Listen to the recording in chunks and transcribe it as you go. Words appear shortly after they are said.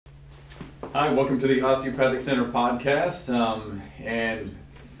Hi, welcome to the Osteopathic Center podcast, and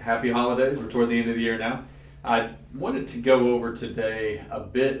happy holidays. We're toward the end of the year now. I wanted to go over today a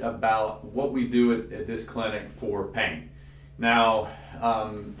bit about what we do at this clinic for pain. Now,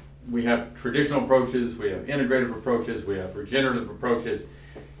 we have traditional approaches, we have integrative approaches, we have regenerative approaches,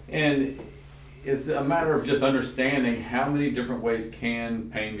 and it's a matter of just understanding how many different ways can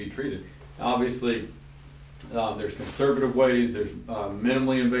pain be treated. Obviously, there's conservative ways, there's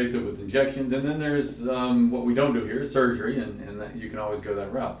minimally invasive with injections, and then there's what we don't do here is surgery, and that you can always go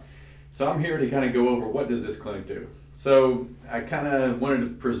that route. So I'm here to kind of go over what does this clinic do. So I kind of wanted to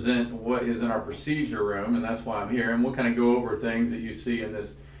present what is in our procedure room, and that's why I'm here, and we'll kind of go over things that you see in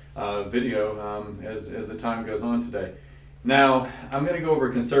this video as the time goes on today. Now, I'm going to go over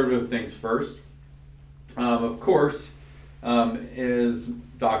conservative things first. Of course, as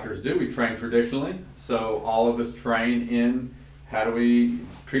doctors do, we train traditionally, so all of us train in how do we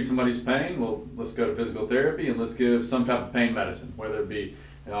treat somebody's pain. Well, let's go to physical therapy and let's give some type of pain medicine, whether it be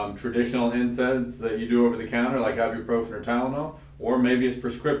traditional NSAIDs that you do over the counter like ibuprofen or Tylenol, or maybe it's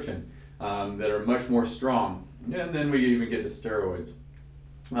prescription that are much more strong, and then we even get to steroids.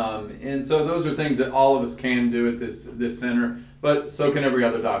 And so those are things that all of us can do at this center, but so can every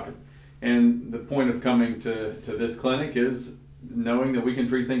other doctor. And the point of coming to this clinic is knowing that we can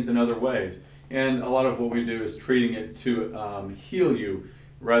treat things in other ways. And a lot of what we do is treating it to heal you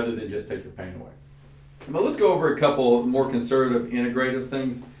rather than just take your pain away. But let's go over a couple more conservative integrative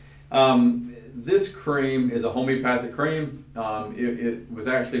things. This cream is a homeopathic cream. It was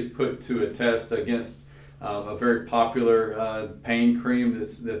actually put to a test against a very popular pain cream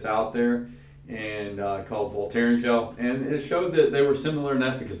that's out there, and called Voltaren Gel, and it showed that they were similar in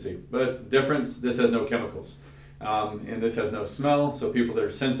efficacy, but difference, this has no chemicals, and this has no smell, so people that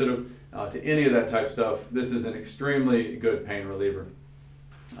are sensitive to any of that type of stuff, this is an extremely good pain reliever.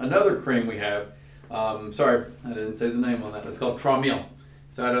 Another cream we have, sorry, I didn't say the name on that, it's called Traumeel.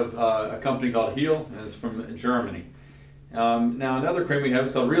 It's out of a company called Heal, and it's from Germany. Now another cream we have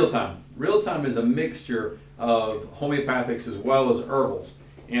is called Real Time. Real Time is a mixture of homeopathics as well as herbals.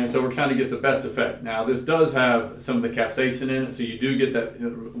 And so we're trying to get the best effect. Now this does have some of the capsaicin in it, so you do get that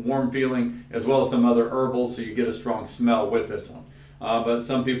warm feeling, as well as some other herbals, so you get a strong smell with this one. But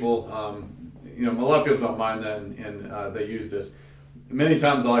some people, a lot of people don't mind that, and they use this. Many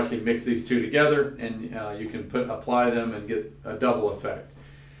times I'll actually mix these two together, and you can apply them and get a double effect.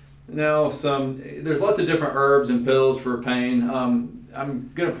 Now there's lots of different herbs and pills for pain.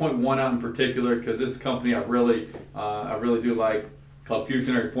 I'm going to point one out in particular because this company I really do like, called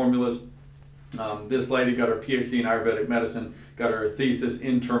Fusionary Formulas. This lady got her PhD in Ayurvedic medicine, got her thesis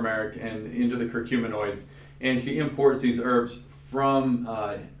in turmeric and into the curcuminoids, and she imports these herbs from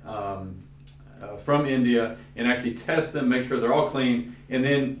India and actually tests them, make sure they're all clean, and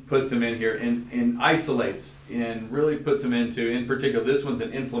then puts them in here and isolates and really puts them into, in particular, this one's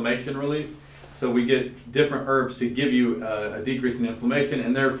an inflammation relief. So we get different herbs to give you a decrease in inflammation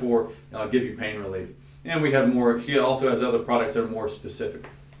and therefore give you pain relief. And we have more, she also has other products that are more specific.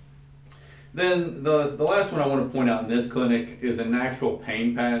 Then the last one I want to point out in this clinic is a natural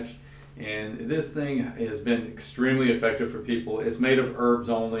pain patch. And this thing has been extremely effective for people. It's made of herbs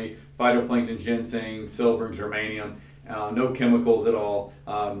only, phytoplankton, ginseng, silver, and germanium. No chemicals at all.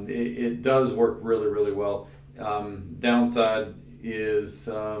 It does work really, really well. Downside is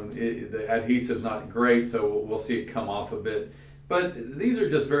the adhesive's not great, so we'll see it come off a bit. But these are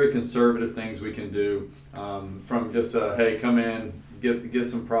just very conservative things we can do, from just hey, come in, get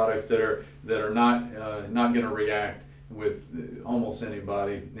some products that are not going to react with almost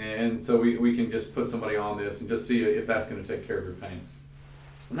anybody, and so we can just put somebody on this and just see if that's going to take care of your pain.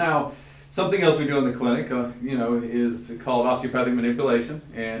 Now, something else we do in the clinic, is called osteopathic manipulation,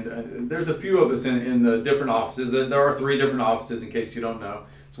 and there's a few of us in the different offices. There are 3 different offices, in case you don't know.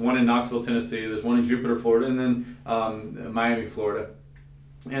 There's one in Knoxville, Tennessee, there's one in Jupiter, Florida, and then Miami, Florida.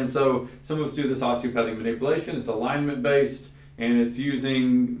 And so some of us do this osteopathic manipulation. It's alignment based, and it's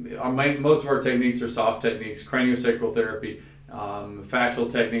using, most of our techniques are soft techniques, craniosacral therapy,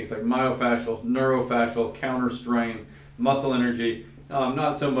 fascial techniques like myofascial, neurofascial, counter strain, muscle energy,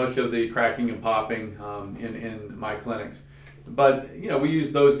 not so much of the cracking and popping in my clinics. But we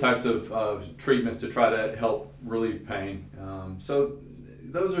use those types of treatments to try to help relieve pain. So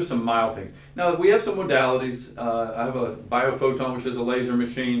those are some mild things. Now we have some modalities. I have a biophoton, which is a laser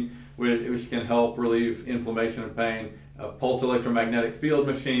machine which can help relieve inflammation and pain. A pulsed electromagnetic field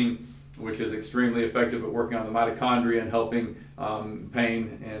machine, which is extremely effective at working on the mitochondria and helping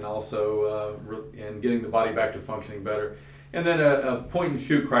pain, and also and getting the body back to functioning better. And then a point and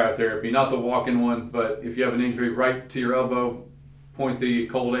shoot cryotherapy, not the walk-in one, but if you have an injury right to your elbow, point the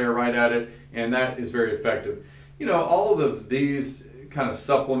cold air right at it, and that is very effective. All of these kind of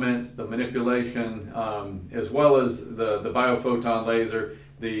supplements, the manipulation, as well as the biophoton laser,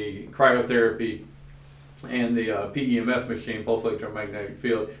 the cryotherapy, and the PEMF machine, pulse electromagnetic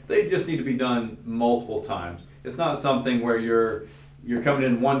field, they just need to be done multiple times. It's not something where you're coming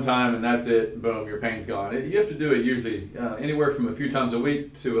in one time and that's it, boom, your pain's gone. You have to do it usually anywhere from a few times a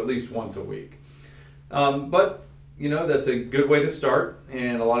week to at least once a week. But that's a good way to start,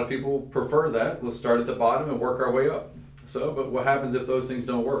 and a lot of people prefer that. Let's start at the bottom and work our way up. But what happens if those things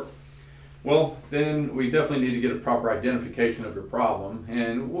don't work? Well, then we definitely need to get a proper identification of your problem,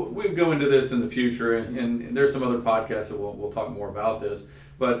 and we'll go into this in the future, and there's some other podcasts that we'll talk more about this.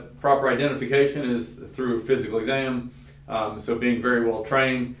 But proper identification is through physical exam, so being very well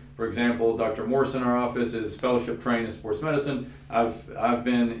trained. For example, Dr. Morse in our office is fellowship trained in sports medicine. I've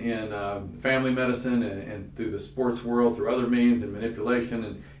been in family medicine and through the sports world, through other means and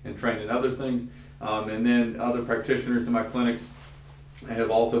manipulation and trained in other things. And then other practitioners in my clinics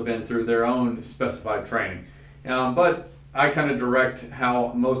have also been through their own specified training. But I kind of direct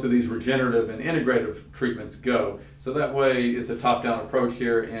how most of these regenerative and integrative treatments go. So that way it's a top-down approach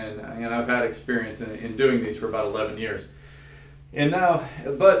here, and I've had experience in doing these for about 11 years.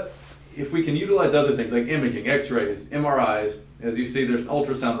 But if we can utilize other things like imaging, x-rays, MRIs, as you see there's an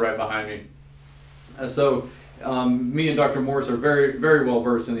ultrasound right behind me. Me and Dr. Morse are very, very well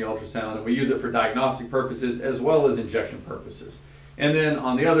versed in the ultrasound, and we use it for diagnostic purposes as well as injection purposes. And then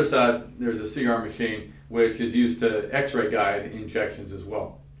on the other side, there's a CR machine, which is used to x-ray guide injections as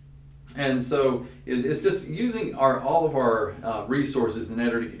well. And so it's just using all of our resources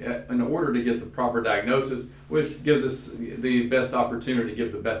in order to get the proper diagnosis, which gives us the best opportunity to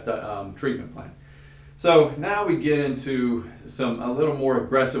give the best treatment plan. So now we get into a little more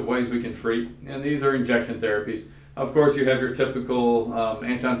aggressive ways we can treat, and these are injection therapies. Of course, you have your typical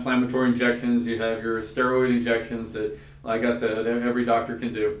anti-inflammatory injections, you have your steroid injections that, like I said, every doctor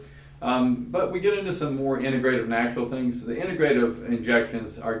can do. But we get into some more integrative natural things. The integrative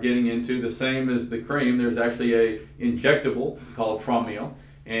injections are getting into the same as the cream. There's actually a injectable called Traumeel,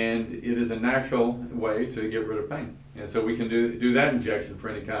 and it is a natural way to get rid of pain. And so we can do that injection for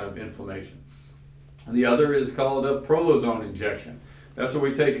any kind of inflammation. The other is called a prolozone injection. That's where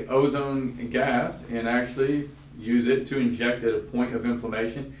we take ozone gas and actually use it to inject at a point of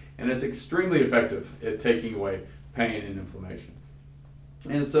inflammation, and it's extremely effective at taking away pain and inflammation.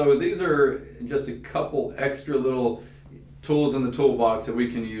 And so these are just a couple extra little tools in the toolbox that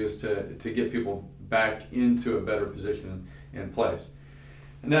we can use to get people back into a better position and place.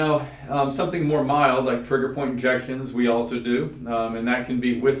 Now, something more mild like trigger point injections we also do, and that can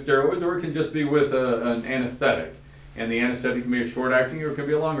be with steroids or it can just be with an anesthetic. And the anesthetic can be a short-acting or it can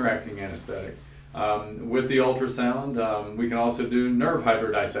be a longer-acting anesthetic. With the ultrasound, we can also do nerve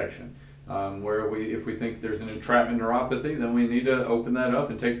hydrodissection, where if we think there's an entrapment neuropathy, then we need to open that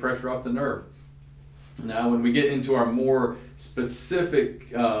up and take pressure off the nerve. Now, when we get into our more specific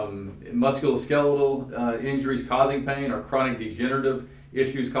musculoskeletal injuries causing pain or chronic degenerative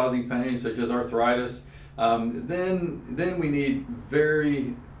issues causing pain, such as arthritis, then we need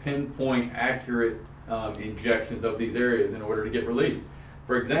very pinpoint, accurate injections of these areas in order to get relief.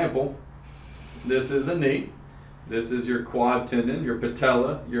 For example, this is a knee. This is your quad tendon, your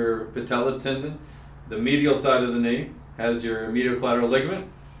patella tendon. The medial side of the knee has your medial collateral ligament.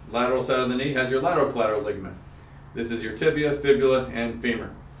 Lateral side of the knee has your lateral collateral ligament. This is your tibia, fibula, and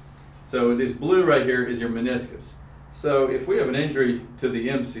femur. So this blue right here is your meniscus. So if we have an injury to the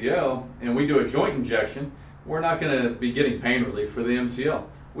MCL and we do a joint injection, we're not going to be getting pain relief for the MCL.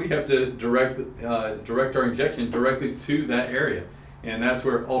 We have to direct our injection directly to that area. And that's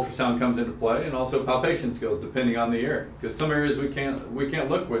where ultrasound comes into play, and also palpation skills depending on the area. Because some areas we can't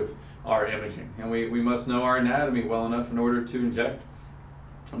look with our imaging, and we must know our anatomy well enough in order to inject.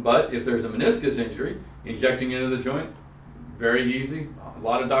 But if there's a meniscus injury, injecting into the joint, very easy. A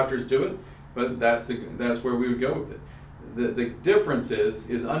lot of doctors do it, but that's where we would go with it. The difference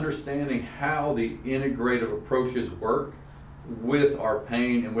is understanding how the integrative approaches work with our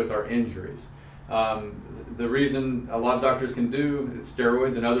pain and with our injuries. The reason a lot of doctors can do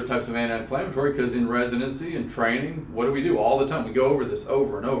steroids and other types of anti-inflammatory, because in residency and training, what do we do all the time? We go over this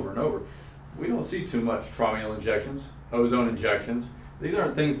over and over and over. We don't see too much Traumeel injections, ozone injections. These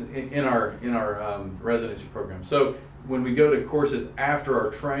aren't things in our residency program. So when we go to courses after our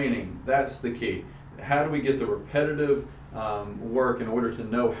training, that's the key. How do we get the repetitive work in order to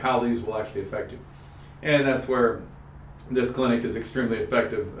know how these will actually affect you? And that's where this clinic is extremely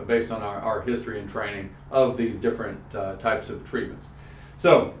effective based on our history and training of these different types of treatments.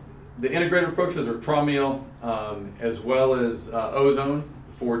 So the integrated approaches are Traumeel, as well as ozone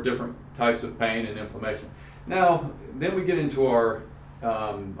for different types of pain and inflammation. Now, then we get into our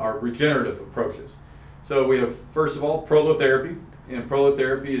regenerative approaches. So we have, first of all, prolotherapy, and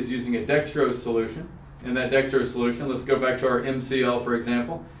prolotherapy is using a dextrose solution. And that dextrose solution, let's go back to our MCL, for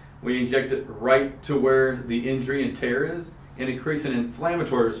example. We inject it right to where the injury and tear is, and it creates an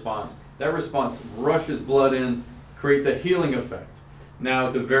inflammatory response. That response rushes blood in, creates a healing effect. Now,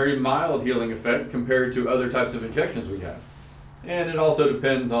 it's a very mild healing effect compared to other types of injections we have. And it also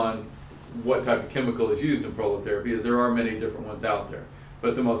depends on what type of chemical is used in prolotherapy, as there are many different ones out there.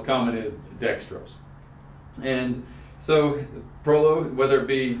 But the most common is dextrose. And so prolo, whether it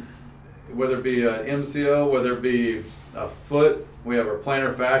be a MCL, whether it be a foot, we have our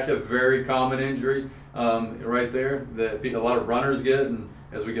plantar fascia, very common injury right there that a lot of runners get, and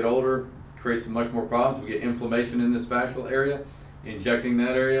as we get older, creates much more problems. We get inflammation in this fascial area, injecting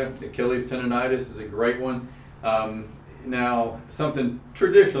that area. Achilles tendonitis is a great one. Now, something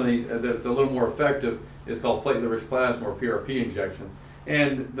traditionally that's a little more effective is called platelet-rich plasma or PRP injections.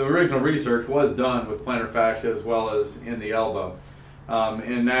 And the original research was done with plantar fascia as well as in the elbow.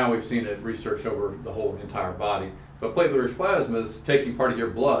 And now we've seen it researched over the whole entire body. But platelet-rich plasma is taking part of your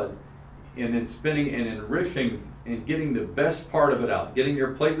blood and then spinning and enriching and getting the best part of it out, getting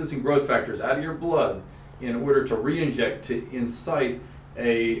your platelets and growth factors out of your blood in order to re-inject to incite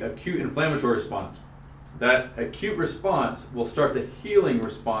an acute inflammatory response. That acute response will start the healing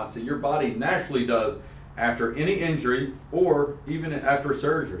response that your body naturally does after any injury or even after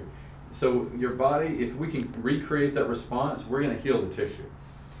surgery. So your body, if we can recreate that response, we're going to heal the tissue.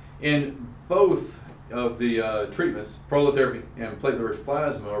 In both of the treatments, prolotherapy and platelet-rich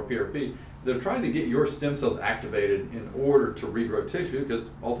plasma or PRP, they're trying to get your stem cells activated in order to regrow tissue, because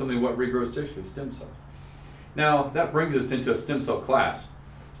ultimately what regrows tissue is stem cells. Now, that brings us into a stem cell class.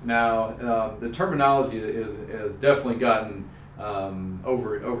 Now, the terminology has definitely gotten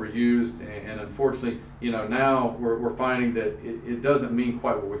overused, and unfortunately, now we're finding that it doesn't mean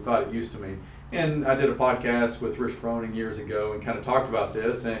quite what we thought it used to mean. And I did a podcast with Rich Froning years ago and kind of talked about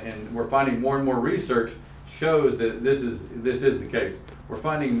this, and we're finding more and more research shows that this is the case. We're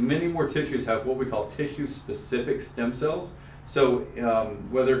finding many more tissues have what we call tissue-specific stem cells. So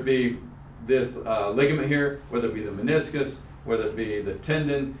whether it be this ligament here, whether it be the meniscus, whether it be the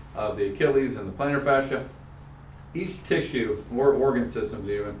tendon of the Achilles and the plantar fascia, each tissue or organ systems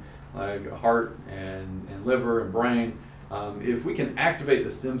even, like heart and liver and brain, if we can activate the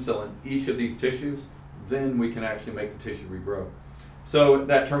stem cell in each of these tissues, then we can actually make the tissue regrow. So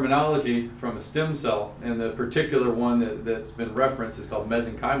that terminology from a stem cell, and the particular one that's been referenced is called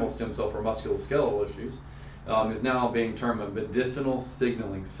mesenchymal stem cell for musculoskeletal issues, is now being termed a medicinal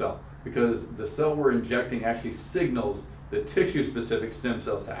signaling cell, because the cell we're injecting actually signals the tissue-specific stem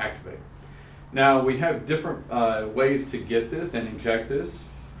cells to activate. Now, we have different ways to get this and inject this.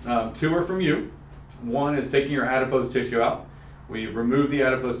 Two are from you. One is taking your adipose tissue out. We remove the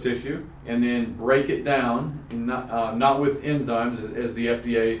adipose tissue and then break it down, not with enzymes, as the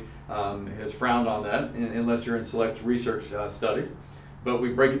FDA has frowned on that, unless you're in select research studies. But we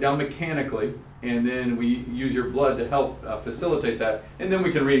break it down mechanically, and then we use your blood to help facilitate that, and then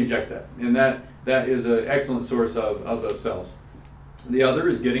we can re-inject that. And that is an excellent source of those cells. The other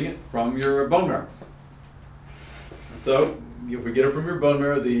is getting it from your bone marrow. So if we get it from your bone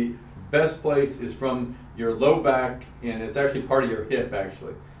marrow, the best place is from your low back, and it's actually part of your hip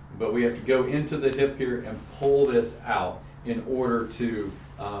actually. But we have to go into the hip here and pull this out in order to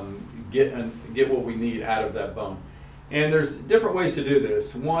get what we need out of that bone. And there's different ways to do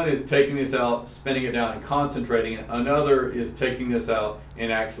this. One is taking this out, spinning it down and concentrating it. Another is taking this out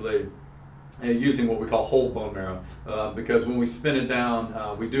and actually using what we call whole bone marrow, because when we spin it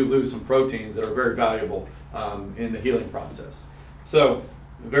down, we do lose some proteins that are very valuable in the healing process. So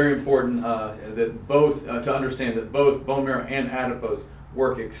very important that both to understand that both bone marrow and adipose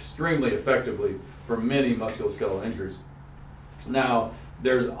work extremely effectively for many musculoskeletal injuries. Now,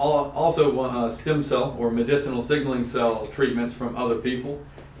 there's also stem cell or medicinal signaling cell treatments from other people,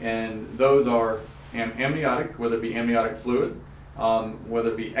 and those are amniotic, whether it be amniotic fluid,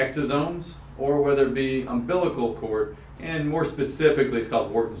 whether it be exosomes, or whether it be umbilical cord, and more specifically it's called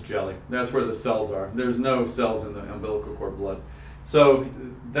Wharton's jelly. That's where the cells are. There's no cells in the umbilical cord blood. So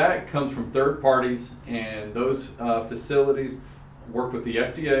that comes from third parties, and those facilities work with the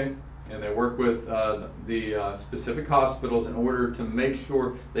FDA, and they work with the specific hospitals in order to make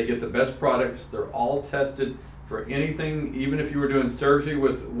sure they get the best products. They're all tested for anything, even if you were doing surgery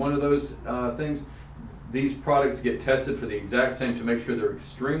with one of those things, these products get tested for the exact same to make sure they're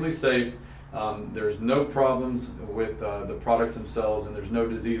extremely safe, There's no problems with the products themselves, and there's no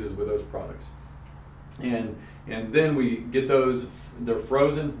diseases with those products. And then we get those, they're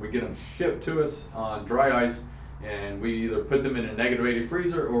frozen, we get them shipped to us on dry ice, and we either put them in a -80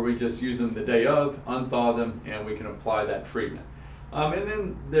 freezer, or we just use them the day of, unthaw them, and we can apply that treatment. And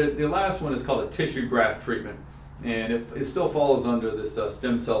then the last one is called a tissue graft treatment, and it still falls under this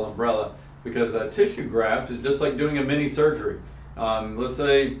stem cell umbrella, because a tissue graft is just like doing a mini surgery. Let's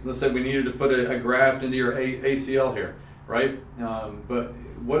say we needed to put a graft into your ACL here, right? But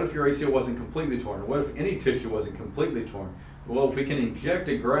what if your ACL wasn't completely torn? What if any tissue wasn't completely torn? Well, if we can inject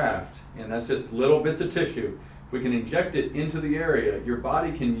a graft, and that's just little bits of tissue, if we can inject it into the area, your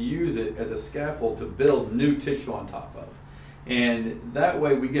body can use it as a scaffold to build new tissue on top of. And that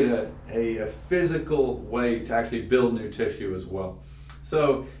way we get a physical way to actually build new tissue as well.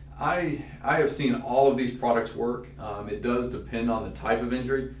 So I have seen all of these products work. It does depend on the type of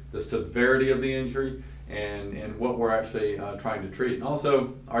injury, the severity of the injury, and what we're actually trying to treat. And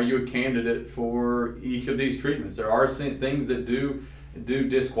also, are you a candidate for each of these treatments? There are things that do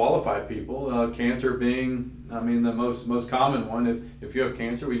disqualify people. Cancer being, the most common one. If you have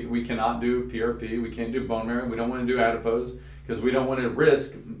cancer, we cannot do PRP, we can't do bone marrow, we don't want to do adipose, because we don't want to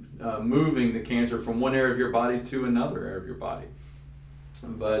risk moving the cancer from one area of your body to another area of your body.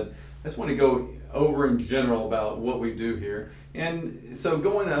 But I just want to go over in general about what we do here. And so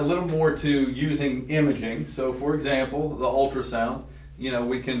going a little more to using imaging. So for example, the ultrasound,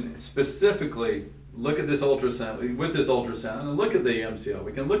 we can specifically look at this ultrasound, with this ultrasound, and look at the MCL.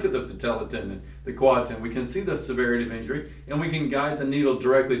 We can look at the patella tendon, the quad tendon. We can see the severity of injury, and we can guide the needle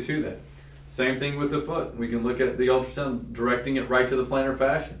directly to that. Same thing with the foot. We can look at the ultrasound, directing it right to the plantar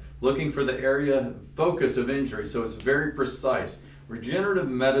fascia, looking for the area focus of injury, so it's very precise. Regenerative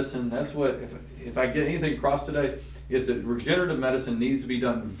medicine, that's what, if I get anything across today, is that regenerative medicine needs to be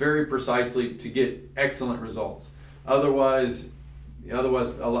done very precisely to get excellent results. Otherwise,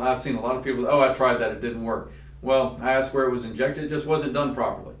 I've seen a lot of people, I tried that, it didn't work. Well, I asked where it was injected, it just wasn't done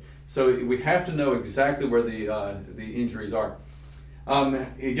properly. So we have to know exactly where the injuries are.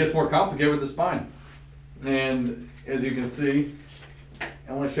 It gets more complicated with the spine. And as you can see,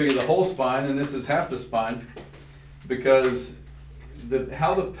 I want to show you the whole spine, and this is half the spine, because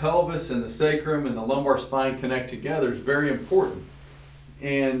how the pelvis and the sacrum and the lumbar spine connect together is very important.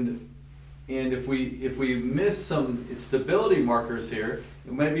 And if we miss some stability markers here,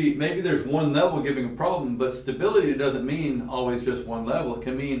 maybe there's one level giving a problem, but stability doesn't mean always just one level. It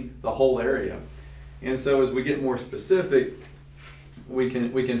can mean the whole area. And so as we get more specific, we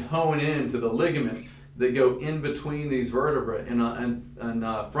can hone in to the ligaments that go in between these vertebrae and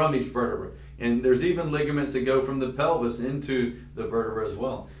from each vertebra. And there's even ligaments that go from the pelvis into the vertebra as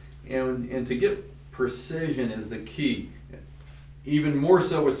well. And to get precision is the key. Even more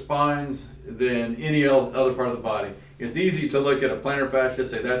so with spines than any other part of the body. It's easy to look at a plantar fascia,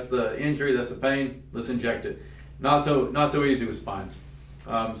 say that's the injury, that's the pain, let's inject it. Not so easy with spines.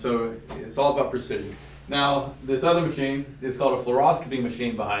 So it's all about precision. Now, this other machine is called a fluoroscopy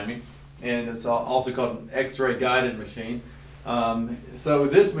machine behind me, and it's also called an X-ray guided machine. So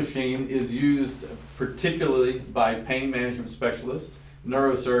this machine is used particularly by pain management specialists,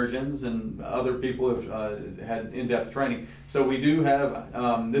 neurosurgeons, and other people who have had in-depth training. So we do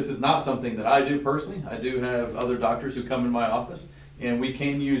have, this is not something that I do personally. I do have other doctors who come in my office, and we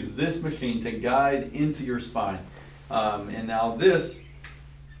can use this machine to guide into your spine. And now this,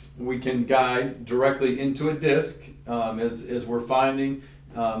 we can guide directly into a disc, as we're finding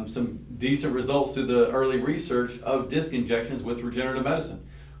some decent results through the early research of disc injections with regenerative medicine.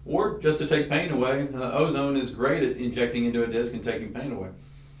 Or just to take pain away, ozone is great at injecting into a disc and taking pain away.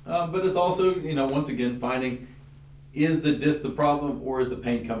 But it's also, once again, finding, is the disc the problem or is the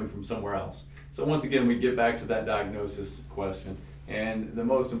pain coming from somewhere else? So once again, we get back to that diagnosis question. And the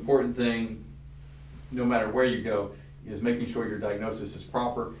most important thing, no matter where you go, is making sure your diagnosis is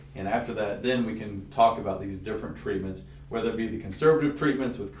proper. And after that, then we can talk about these different treatments, whether it be the conservative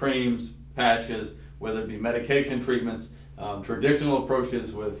treatments with creams, patches, whether it be medication treatments, traditional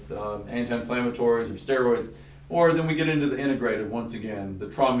approaches with anti-inflammatories or steroids, or then we get into the integrative, once again, the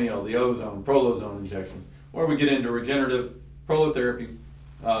Traumeel, the ozone, prolozone injections, or we get into regenerative, prolotherapy,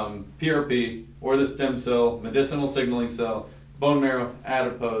 PRP, or the stem cell, medicinal signaling cell, bone marrow,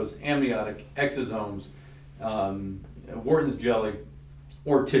 adipose, amniotic, exosomes, Wharton's jelly,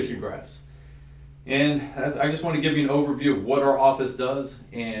 or tissue grafts. And I just want to give you an overview of what our office does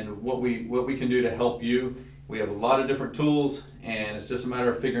and what we can do to help you. We have a lot of different tools, and it's just a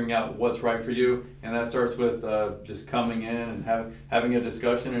matter of figuring out what's right for you. And that starts with just coming in and having a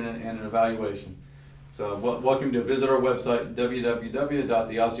discussion and an evaluation. So welcome to visit our website,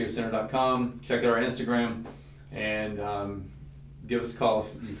 www.theosteocenter.com. Check out our Instagram, and give us a call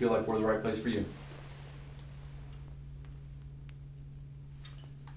if you feel like we're the right place for you.